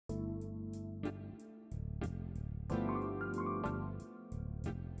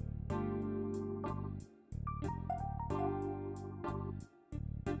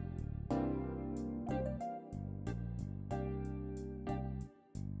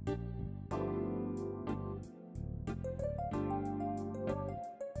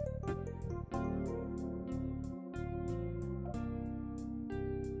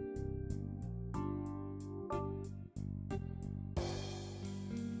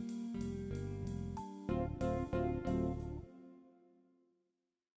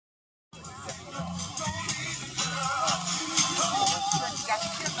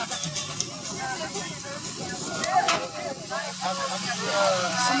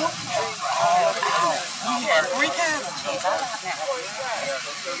We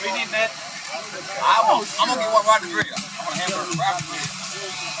need that. I'm gonna get one right to grill. I want a hamburger right to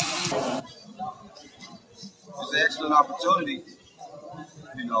grill. It's an excellent opportunity,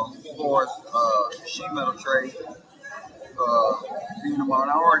 you know, for sheet metal trade. Being a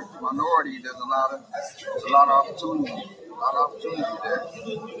minority, there's a lot of opportunity. There.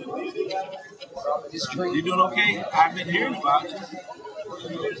 You doing okay? I've been hearing about you.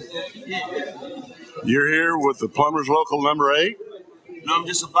 You're here with the Plumbers Local number 8? No, I'm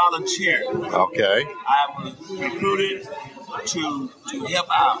just a volunteer. Okay. I was recruited to help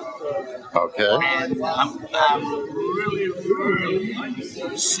out. Okay. And I'm really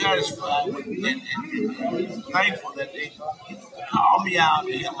satisfied and thankful that they call me out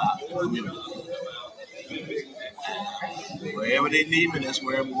and help out the community. Wherever they need me, that's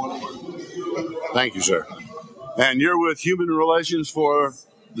where I'm going to work. Thank you, sir. And you're with Human Relations for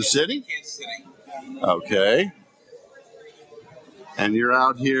the city? Kansas City. Okay. And you're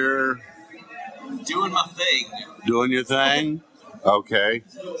out here doing my thing. Doing your thing? Okay.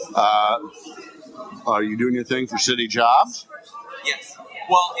 Are you doing your thing for city jobs? Yes.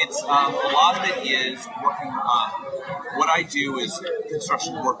 Well, it's a lot of it is working. What I do is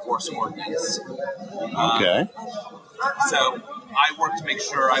construction workforce ordinance. Okay. So I work to make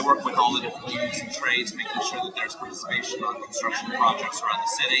sure I work with all the different unions and trades, making sure that there's participation on construction projects around the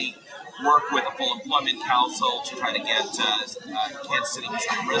city. Work with a full employment council to try to get Kansas City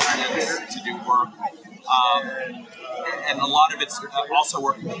residents to do work. And a lot of it's also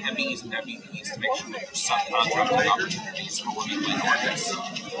working with MBEs and WBEs to make sure that there's subcontracting opportunities for women minorities.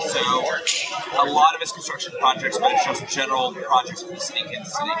 So a lot of it's construction projects, but it's just general projects for the city of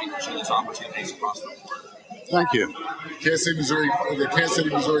Kansas City, making sure there's opportunities across the board. Thank you. Kansas City, Missouri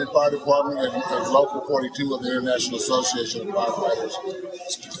Fire Department and Local 42 of the International Association of Firefighters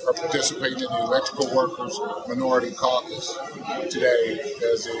are participating in the Electrical Workers Minority Caucus today.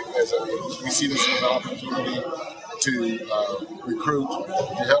 We see this as an opportunity to help recruit,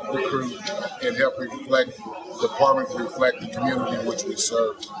 and help reflect the department, reflect the community in which we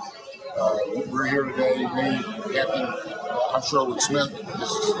serve. We're here today, me, Captain, I'm Sherwood Smith, this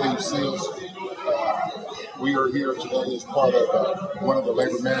is Steve Seals. We are here today as part of one of the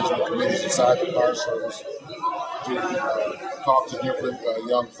labor management committees inside the fire service to talk to different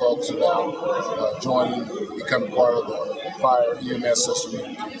young folks about becoming part of the fire EMS system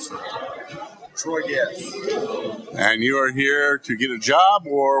in Kansas City. Troy, yes. And you are here to get a job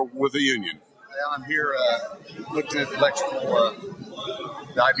or with a union? I'm here looking at electrical,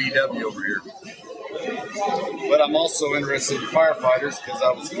 the IBW over here. But I'm also interested in firefighters because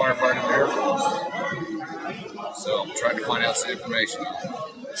I was a firefighter in the Air Force. So I'm trying to find out some information.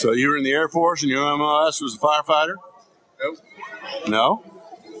 So you were in the Air Force and your MOS was a firefighter? Nope. No?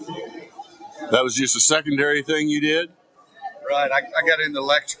 That was just a secondary thing you did? Right. I got in the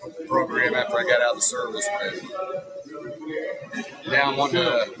electrical program after I got out of the service. But now I'm wanting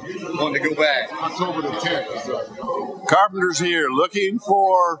to go back. October the 10th. Carpenters here looking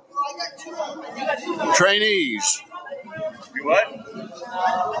for trainees. You what?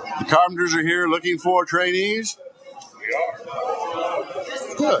 The carpenters are here looking for trainees? We are.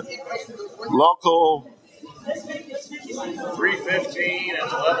 Good. Local 315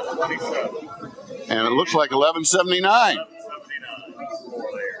 and 1127. And it looks like 1179.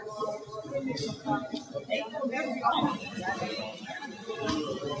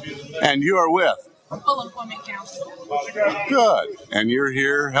 And you are with? Full Employment Council. Good. And you're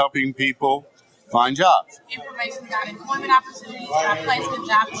here helping people find jobs. Information about employment opportunities, job placement,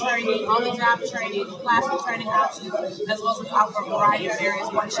 job training, on-the-job training, classroom training options, as well as we offer a variety of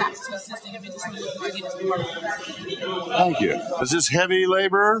various workshops to assist individuals who are getting to work. Thank you. Is this heavy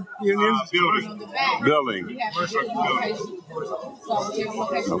labor union? Building. Building.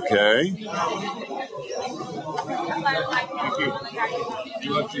 Okay.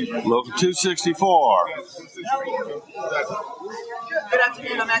 Local 264. Good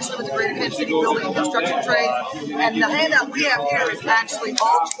afternoon. I'm actually with the Greater Kansas City Building and Construction Trades, and the handout we have here is actually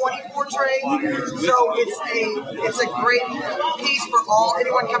all 24 trades. So it's a great piece for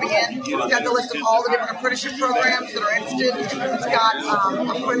anyone coming in. It's got the list of all the different apprenticeship programs that are interested. It's got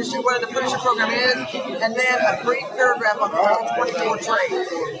what an apprenticeship program is, and then a brief paragraph on all 24 trades.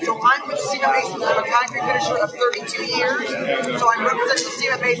 So I'm with Cement Masons. I'm a concrete finisher of 32 years. So I'm representing the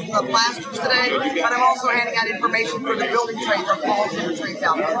Cement Masons of plasterers today, but I'm also handing out information for the building trades of all different trades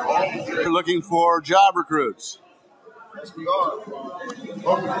out there. You're looking for job recruits. Yes, we are.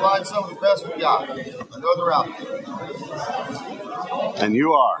 Hope we find some of the best we got. I know they're out there. And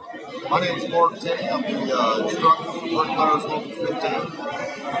you are? My name is Mark Tenney. I'm the instructor for Bricklayers Local 15.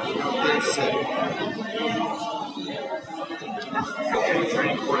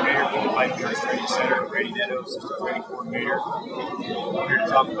 Training coordinator for the Life Insurance Training Center, Brady Netto, assistant training coordinator. I'm here to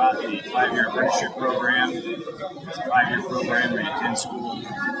talk about the 5-year apprenticeship program. It's a 5-year program where you attend school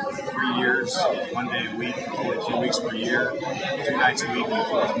 3 years, 1 day a week, 42 weeks per year, 2 nights a week in the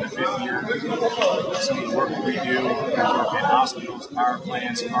 4th and the 5th year. Some of the work that we do, we work in hospitals, power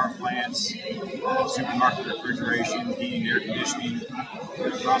plants, car plants, supermarket refrigeration, heating, air conditioning,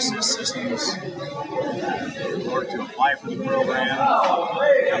 process systems. In order to apply for the program,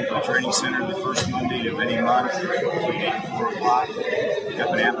 come to the training center the first Monday of any month between 8 and 4 o'clock. Pick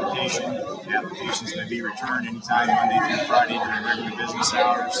up an application. The applications may be returned anytime Monday through Friday during regular business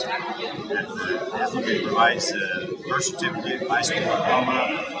hours. The applicant provides a birth certificate, high school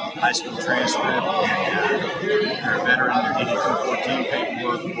diploma, high school transcript, and they're a veteran, their DD 214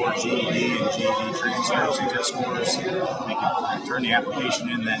 paperwork, or GED and GED transcripts and test scores. They can turn the application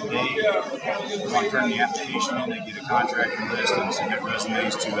in that day. If they want to turn the application in, they get a contractor list and submit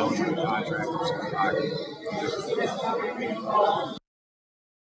resumes to eligible contractors.